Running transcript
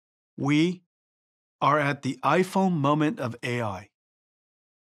We are at the iPhone moment of AI.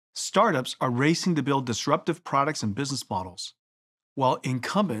 Startups are racing to build disruptive products and business models, while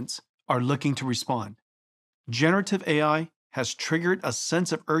incumbents are looking to respond. Generative AI has triggered a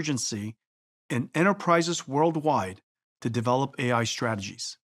sense of urgency in enterprises worldwide to develop AI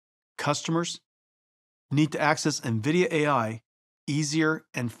strategies. Customers need to access NVIDIA AI easier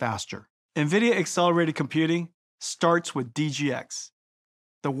and faster. NVIDIA accelerated computing starts with DGX,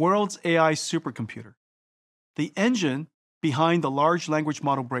 the world's AI supercomputer, the engine behind the large language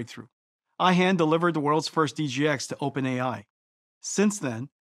model breakthrough. I hand-delivered the world's first DGX to OpenAI. Since then,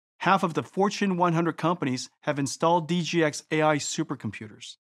 half of the Fortune 100 companies have installed DGX AI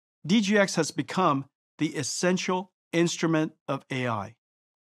supercomputers. DGX has become the essential instrument of AI.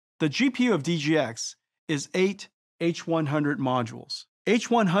 The GPU of DGX is 8 H100 modules.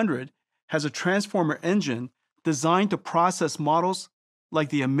 H100 has a transformer engine designed to process models like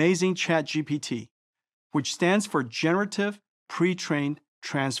the amazing ChatGPT, which stands for Generative Pre-trained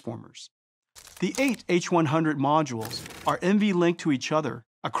Transformers. The 8 H100 modules are NV-linked to each other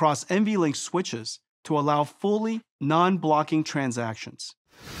across NV-link switches to allow fully non-blocking transactions.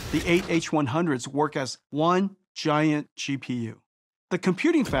 The 8 H100s work as one giant GPU. The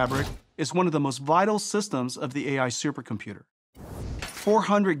computing fabric is one of the most vital systems of the AI supercomputer.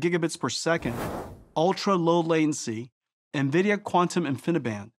 400 gigabits per second, ultra-low latency, NVIDIA Quantum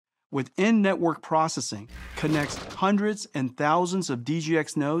InfiniBand with in-network processing connects hundreds and thousands of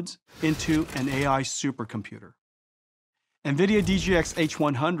DGX nodes into an AI supercomputer. NVIDIA DGX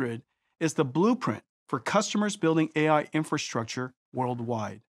H100 is the blueprint for customers building AI infrastructure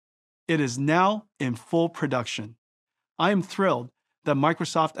worldwide. It is now in full production. I am thrilled that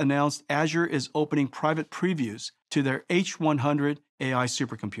Microsoft announced Azure is opening private previews to their H100 AI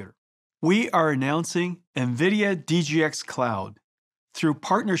supercomputer. We are announcing NVIDIA DGX Cloud through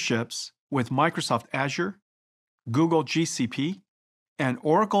partnerships with Microsoft Azure, Google GCP, and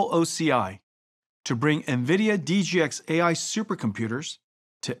Oracle OCI to bring NVIDIA DGX AI supercomputers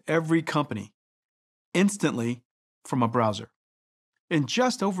to every company instantly from a browser. In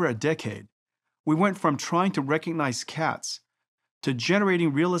just over a decade, we went from trying to recognize cats to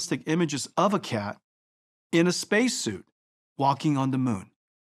generating realistic images of a cat in a spacesuit walking on the moon.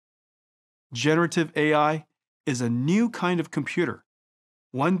 Generative AI is a new kind of computer,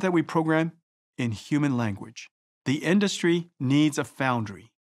 one that we program in human language. The industry needs a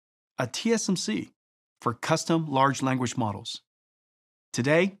foundry, a TSMC, for custom large language models.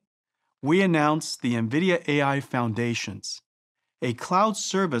 Today, we announce the NVIDIA AI Foundations, a cloud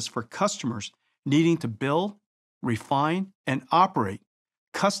service for customers needing to build, refine, and operate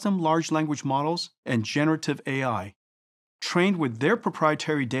custom large language models and generative AI, trained with their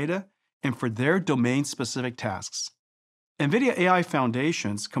proprietary data and for their domain-specific tasks. NVIDIA AI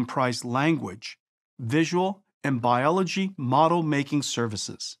Foundations comprise language, visual, and biology model-making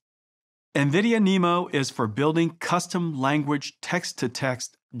services. NVIDIA NeMo is for building custom language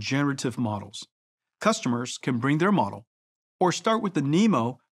text-to-text generative models. Customers can bring their model or start with the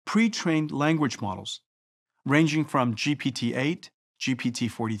NeMo pre-trained language models, ranging from GPT-8,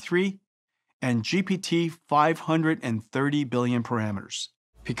 GPT-43, and GPT 530 billion parameters.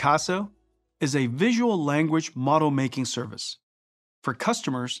 Picasso is a visual language model-making service for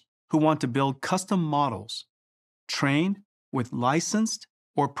customers who want to build custom models trained with licensed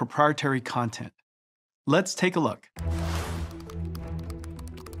or proprietary content. Let's take a look.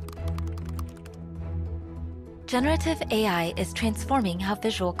 Generative AI is transforming how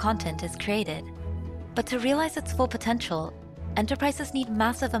visual content is created. But to realize its full potential, enterprises need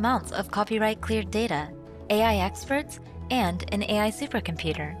massive amounts of copyright-cleared data, AI experts, and an AI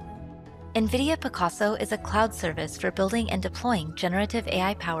supercomputer. NVIDIA Picasso is a cloud service for building and deploying generative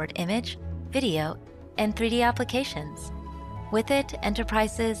AI-powered image, video, and 3D applications. With it,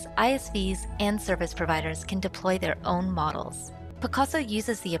 enterprises, ISVs, and service providers can deploy their own models. Picasso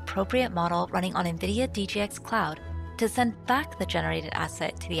uses the appropriate model running on NVIDIA DGX Cloud to send back the generated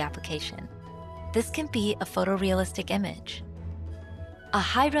asset to the application. This can be a photorealistic image, a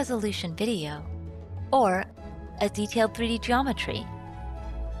high-resolution video, or a detailed 3D geometry.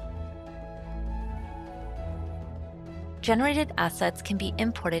 Generated assets can be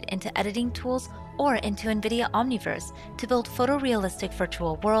imported into editing tools or into NVIDIA Omniverse to build photorealistic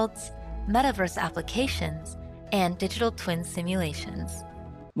virtual worlds, metaverse applications, and digital twin simulations.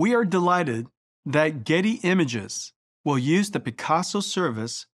 We are delighted that Getty Images will use the Picasso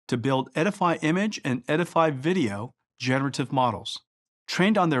service to build Edify Image and Edify Video generative models,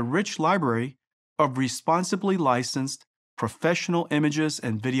 trained on their rich library of responsibly licensed professional images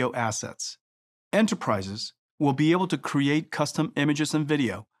and video assets. Enterprises will be able to create custom images and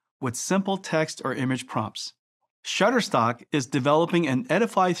video with simple text or image prompts. Shutterstock is developing an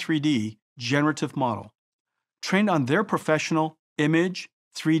Edify 3D generative model, trained on their professional image,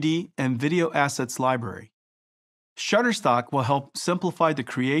 3D, and video assets library. Shutterstock will help simplify the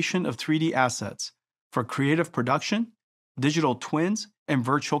creation of 3D assets for creative production, digital twins, and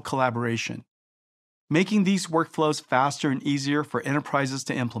virtual collaboration, making these workflows faster and easier for enterprises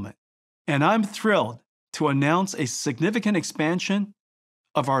to implement. And I'm thrilled to announce a significant expansion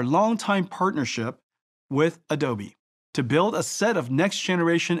of our longtime partnership with Adobe to build a set of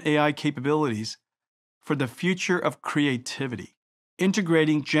next-generation AI capabilities for the future of creativity,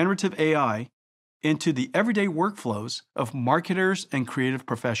 integrating generative AI into the everyday workflows of marketers and creative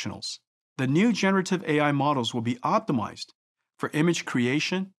professionals. The new generative AI models will be optimized for image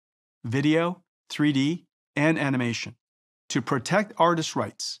creation, video, 3D, and animation. To protect artist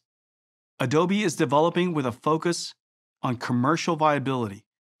rights, Adobe is developing with a focus on commercial viability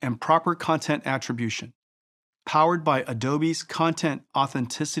and proper content attribution, powered by Adobe's Content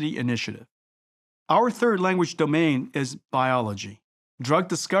Authenticity Initiative. Our third language domain is biology. Drug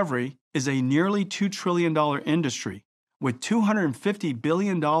discovery is a nearly $2 trillion industry with $250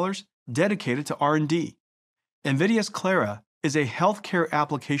 billion dedicated to R&D. Nvidia's Clara is a healthcare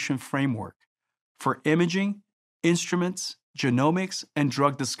application framework for imaging, instruments, genomics, and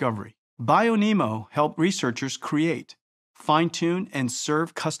drug discovery. BioNeMo help researchers create, fine-tune, and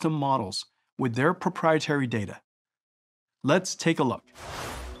serve custom models with their proprietary data. Let's take a look.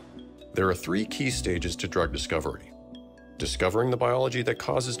 There are 3 key stages to drug discovery: discovering the biology that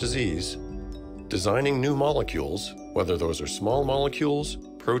causes disease, designing new molecules, whether those are small molecules,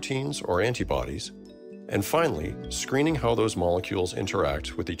 proteins, or antibodies, and finally, screening how those molecules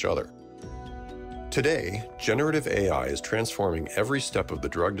interact with each other. Today, generative AI is transforming every step of the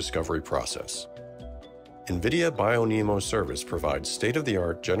drug discovery process. Nvidia BioNeMo service provides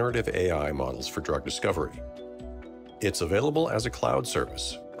state-of-the-art generative AI models for drug discovery. It's available as a cloud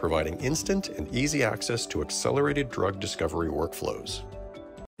service, providing instant and easy access to accelerated drug discovery workflows.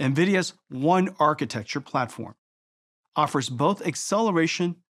 Nvidia's One Architecture platform offers both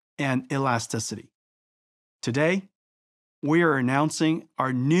acceleration and elasticity. Today, we are announcing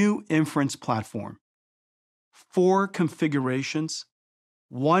our new inference platform. 4 configurations,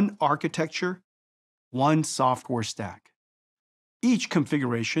 1 architecture, 1 software stack. Each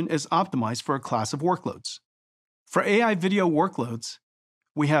configuration is optimized for a class of workloads. For AI video workloads,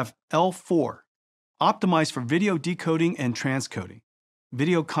 we have L4, optimized for video decoding and transcoding,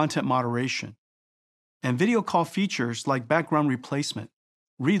 video content moderation, and video call features like background replacement,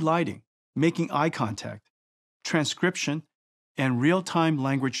 relighting, making eye contact, transcription, and real-time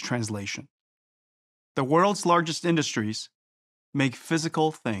language translation. The world's largest industries make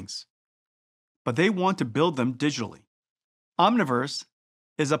physical things, but they want to build them digitally. Omniverse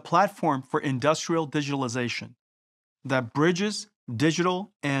is a platform for industrial digitalization that bridges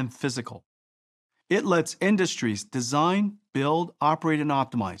digital and physical. It lets industries design, build, operate, and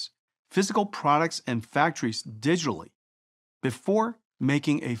optimize physical products and factories digitally before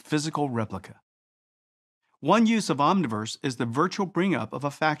making a physical replica. One use of Omniverse is the virtual bring-up of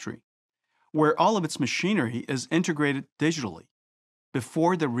a factory, where all of its machinery is integrated digitally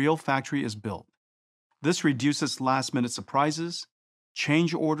before the real factory is built. This reduces last-minute surprises,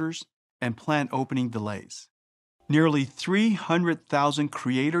 change orders, and plant opening delays. Nearly 300,000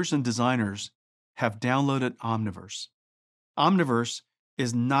 creators and designers have downloaded Omniverse. Omniverse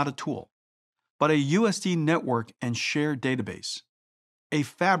is not a tool, but a USD network and shared database, a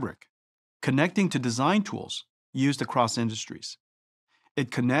fabric connecting to design tools used across industries.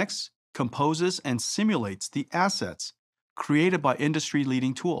 It connects, composes, and simulates the assets created by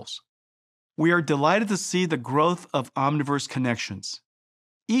industry-leading tools. We are delighted to see the growth of Omniverse connections.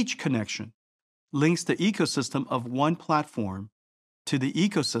 Each connection links the ecosystem of one platform to the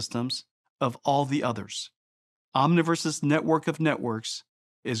ecosystems of all the others. Omniverse's network of networks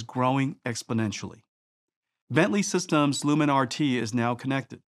is growing exponentially. Bentley Systems Lumen RT is now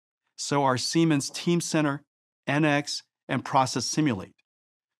connected. So are Siemens Teamcenter, NX, and Process Simulate.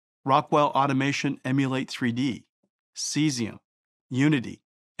 Rockwell Automation Emulate 3D, Cesium, Unity,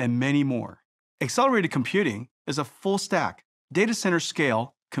 and many more. Accelerated computing is a full-stack, data center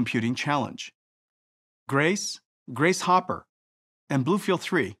scale computing challenge. Grace, Grace Hopper, and Bluefield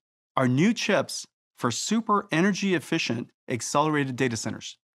 3 are new chips for super energy-efficient accelerated data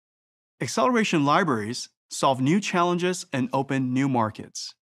centers. Acceleration libraries solve new challenges and open new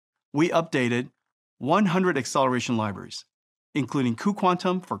markets. We updated 100 acceleration libraries, including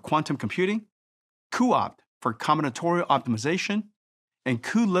cuQuantum for quantum computing, cuOpt for combinatorial optimization, and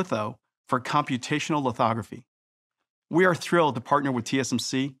cuLitho for computational lithography. We are thrilled to partner with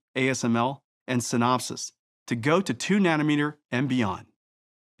TSMC ASML, and Synopsys to go to 2 nanometer and beyond.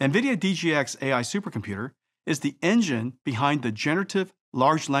 Nvidia DGX AI supercomputer is the engine behind the generative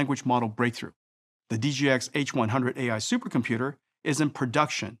large language model breakthrough. The DGX H100 AI supercomputer is in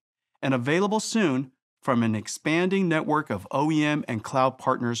production and available soon from an expanding network of OEM and cloud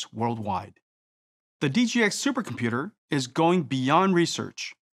partners worldwide. The DGX supercomputer is going beyond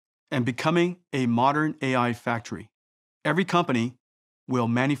research and becoming a modern AI factory. Every company will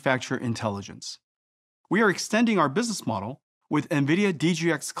manufacture intelligence. We are extending our business model with Nvidia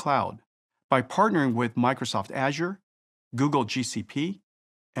DGX Cloud by partnering with Microsoft Azure, Google GCP,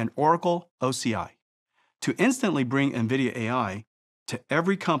 and Oracle OCI to instantly bring Nvidia AI to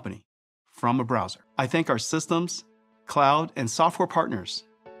every company from a browser. I thank our systems, cloud, and software partners,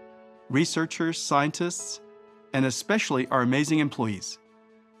 researchers, scientists, and especially our amazing employees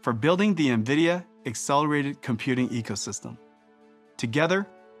for building the Nvidia accelerated computing ecosystem. Together,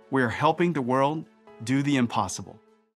 we are helping the world do the impossible.